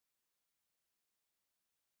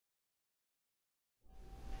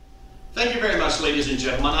Thank you very much, ladies and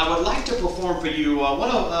gentlemen. I would like to perform for you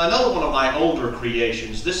another one of my older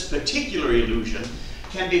creations. This particular illusion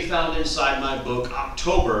can be found inside my book,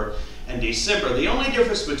 October and December. The only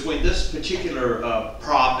difference between this particular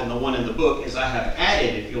prop and the one in the book is I have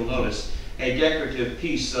added, if you'll notice, a decorative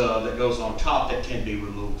piece that goes on top that can be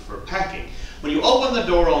removed for packing. When you open the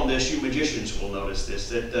door on this, you magicians will notice this,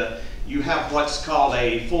 that you have what's called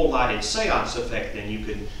a full lighted seance effect, and you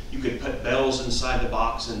could put bells inside the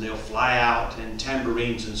box and they'll fly out, and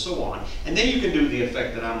tambourines and so on. And then you can do the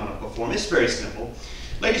effect that I'm going to perform. It's very simple.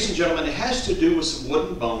 Ladies and gentlemen, it has to do with some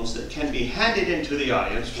wooden bones that can be handed into the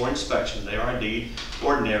audience for inspection. They are indeed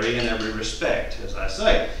ordinary in every respect, as I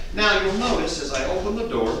say. Now you'll notice as I open the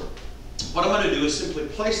door, what I'm going to do is simply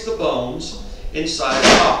place the bones inside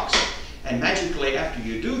the box. And magically, after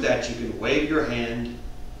you do that, you can wave your hand,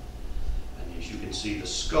 and as you can see, the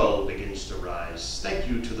skull begins to rise. Thank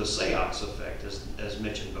you to the seance effect, as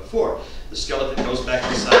mentioned before. The skeleton goes back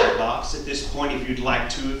inside the box. At this point, if you'd like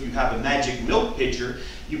to, if you have a magic milk pitcher,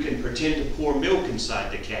 you can pretend to pour milk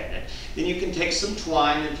inside the cabinet. Then you can take some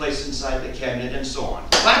twine and place inside the cabinet, and so on.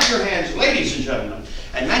 Clap your hands, ladies and gentlemen,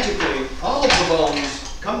 and magically, all of the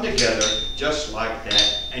bones come together just like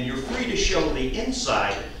that, and you're free to show the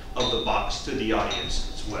inside of the box to the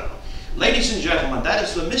audience as well. Ladies and gentlemen, that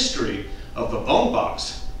is the mystery of the bone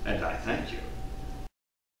box, and I thank you.